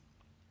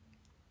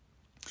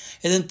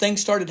 And then things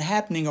started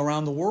happening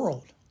around the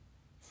world,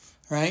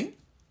 right?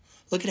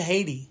 Look at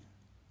Haiti.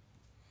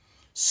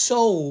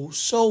 So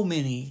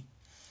many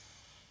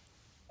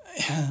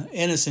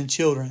innocent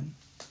children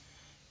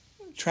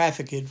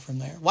trafficked from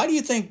there. Why do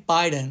you think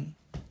Biden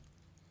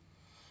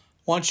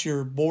wants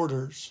your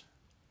borders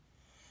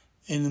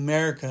in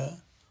America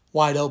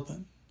wide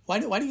open? Why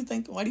do you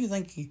think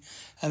he?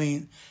 I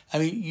mean,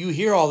 you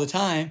hear all the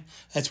time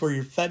that's where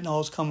your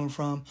fentanyl is coming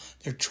from.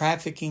 They're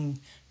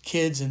trafficking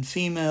kids and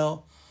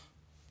female.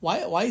 Why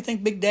do you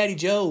think Big Daddy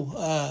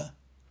Joe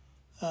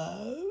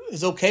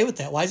is okay with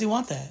that? Why does he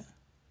want that?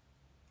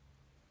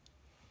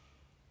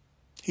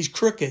 He's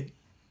crooked.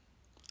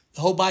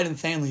 The whole Biden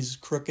family is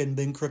crooked and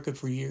been crooked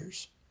for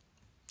years.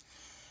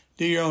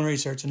 Do your own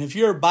research. And if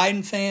you're a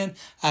Biden fan,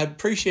 I'd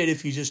appreciate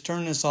if you just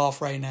turn this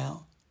off right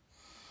now.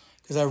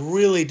 Because I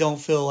really don't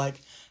feel like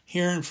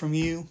hearing from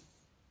you.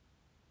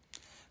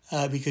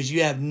 Because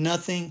you have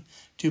nothing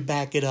to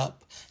back it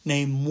up.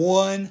 Name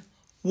one.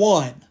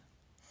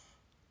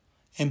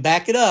 And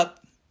back it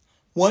up.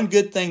 One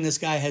good thing this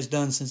guy has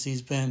done since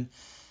he's been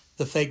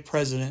the fake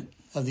president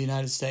of the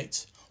United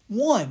States.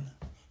 One.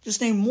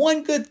 Just name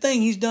one good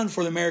thing he's done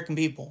for the American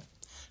people.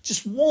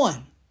 Just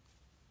one.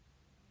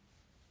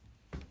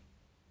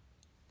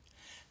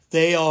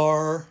 They've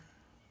got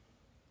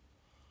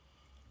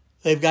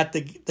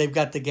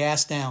the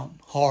gas down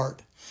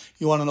hard.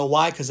 You want to know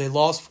why? Because they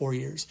lost 4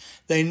 years.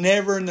 They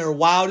never in their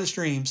wildest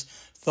dreams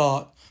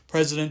thought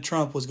President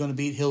Trump was going to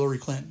beat Hillary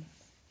Clinton.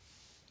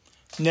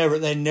 Never.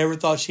 They never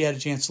thought she had a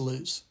chance to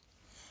lose.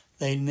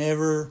 They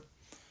never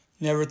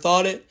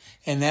thought it,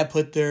 and that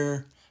put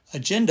their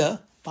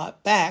agenda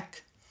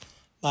back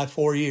by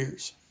 4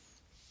 years.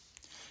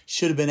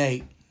 Should have been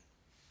 8.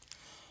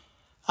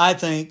 I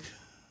think,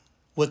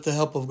 with the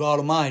help of God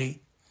Almighty,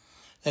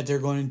 that they're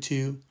going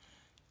to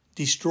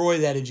destroy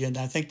that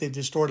agenda. I think they've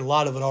destroyed a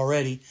lot of it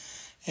already,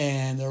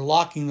 and they're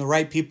locking the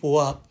right people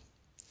up.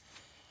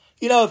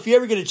 If you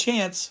ever get a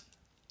chance,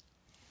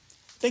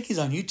 I think he's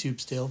on YouTube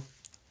still.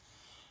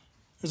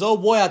 There's an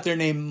old boy out there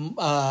named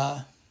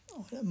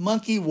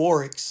Monkey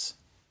Warricks.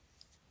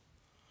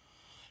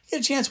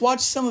 Get a chance,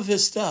 watch some of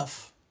his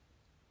stuff.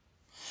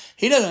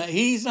 He doesn't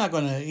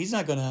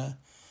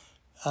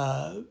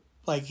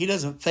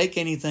fake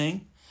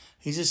anything.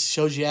 He just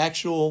shows you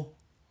actual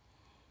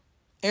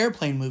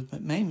airplane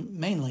movement,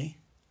 mainly.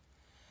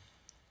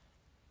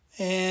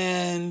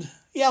 And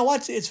yeah,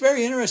 it's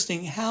very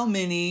interesting how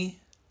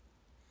many.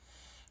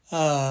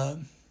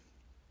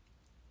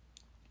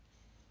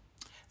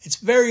 It's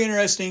very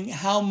interesting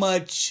how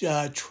much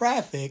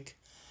traffic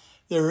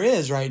there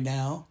is right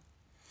now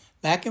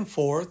back and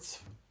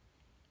forth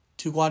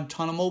to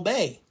Guantanamo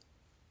Bay.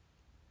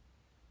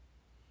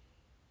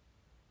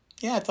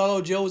 Yeah, I thought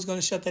old Joe was going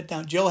to shut that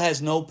down. Joe has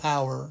no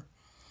power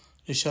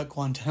to shut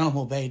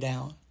Guantanamo Bay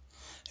down.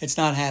 It's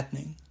not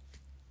happening.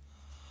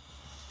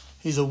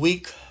 He's a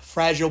weak,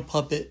 fragile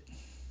puppet.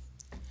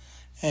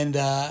 And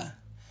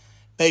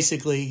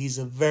basically, he's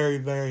a very,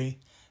 very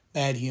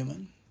bad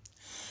human.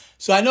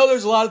 So I know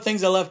there's a lot of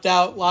things I left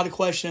out, a lot of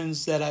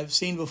questions that I've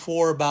seen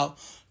before about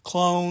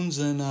clones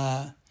and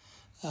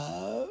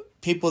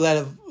people that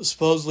have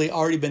supposedly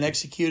already been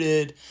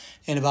executed,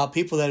 and about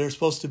people that are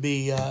supposed to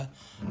be.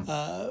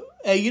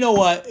 Hey, you know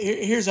what?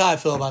 Here's how I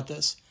feel about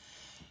this.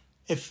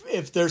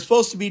 If they're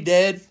supposed to be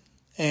dead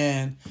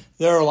and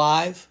they're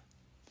alive,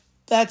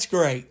 that's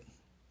great.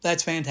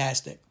 That's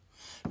fantastic.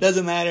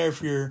 Doesn't matter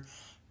if your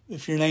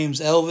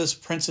name's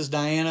Elvis, Princess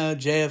Diana,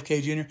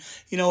 JFK Jr.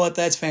 You know what?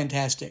 That's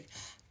fantastic.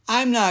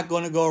 I'm not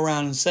going to go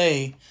around and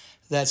say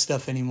that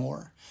stuff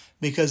anymore,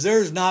 because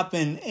there's not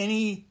been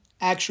any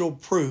actual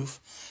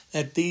proof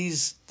that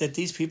these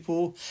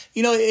people,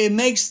 it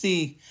makes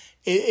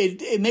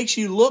it makes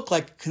you look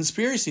like a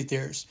conspiracy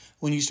theorist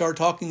when you start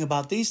talking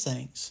about these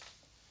things.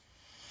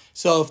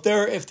 So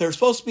if they're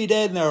supposed to be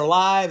dead and they're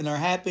alive and they're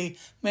happy,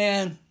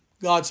 man,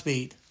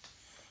 Godspeed.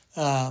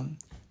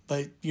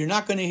 But you're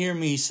not going to hear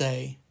me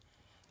say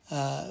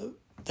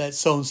that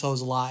so and so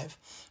is alive,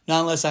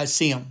 not unless I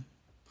see them.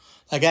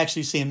 Like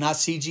actually see them, not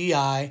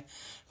CGI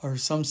or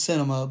some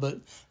cinema, but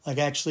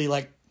actually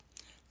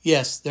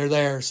yes, they're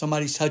there.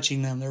 Somebody's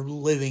touching them. They're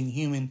living,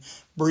 human,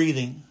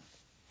 breathing.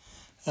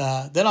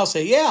 Then I'll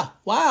say, yeah,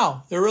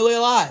 wow, they're really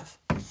alive.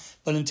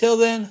 But until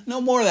then,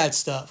 no more of that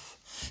stuff,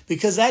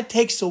 because that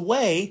takes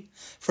away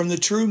from the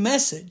true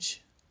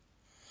message.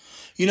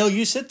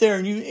 You sit there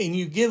and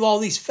you give all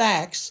these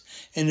facts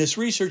and this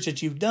research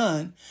that you've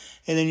done,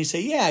 and then you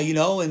say, yeah,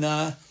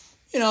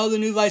 the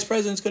new vice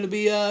president's going to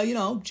be,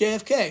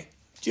 JFK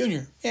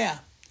Jr. Yeah.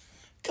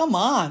 Come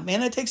on, man.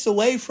 That takes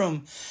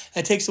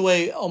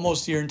away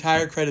almost your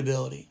entire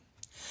credibility.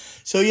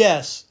 So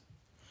yes,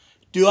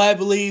 do I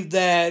believe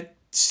that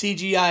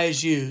CGI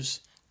is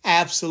used?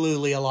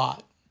 Absolutely a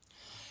lot.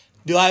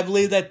 Do I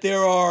believe that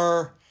there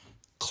are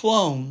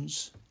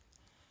clones?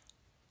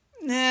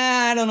 Nah,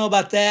 I don't know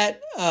about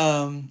that.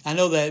 I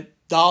know that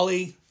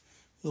Dolly,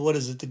 what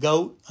is it, the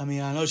goat? I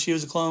mean, I know she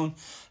was a clone.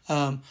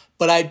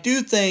 But I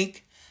do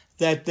think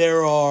that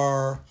there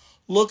are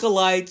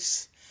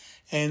lookalikes,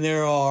 and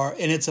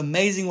it's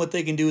amazing what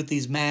they can do with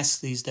these masks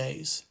these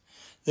days.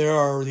 There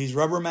are these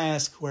rubber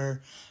masks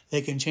where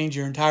they can change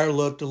your entire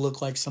look to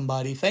look like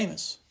somebody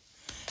famous.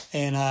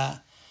 And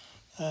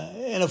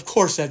of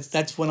course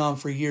that's went on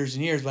for years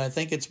and years, but I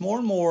think it's more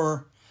and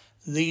more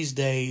these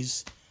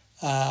days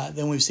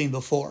than we've seen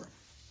before.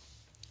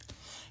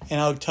 And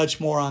I'll touch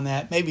more on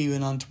that, maybe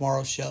even on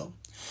tomorrow's show.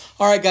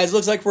 All right, guys,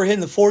 looks like we're hitting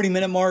the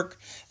 40-minute mark.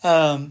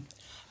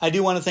 I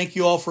do want to thank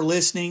you all for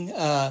listening.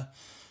 I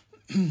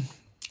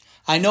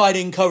know I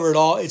didn't cover it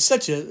all. It's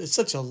such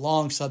a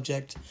long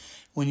subject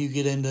when you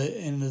get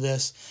into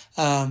this.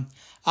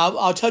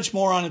 I'll touch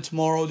more on it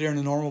tomorrow during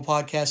the normal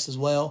podcast as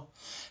well.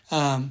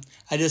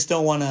 I just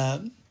don't want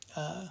to.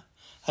 I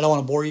don't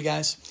want to bore you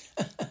guys.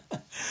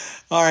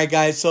 All right,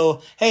 guys.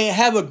 So hey,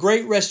 have a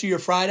great rest of your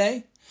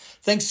Friday.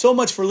 Thanks so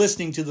much for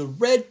listening to the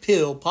Red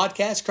Pill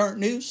Podcast, Current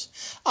News.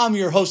 I'm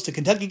your host, the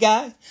Kentucky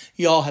Guy.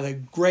 You all have a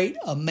great,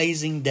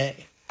 amazing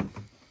day.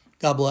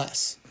 God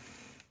bless.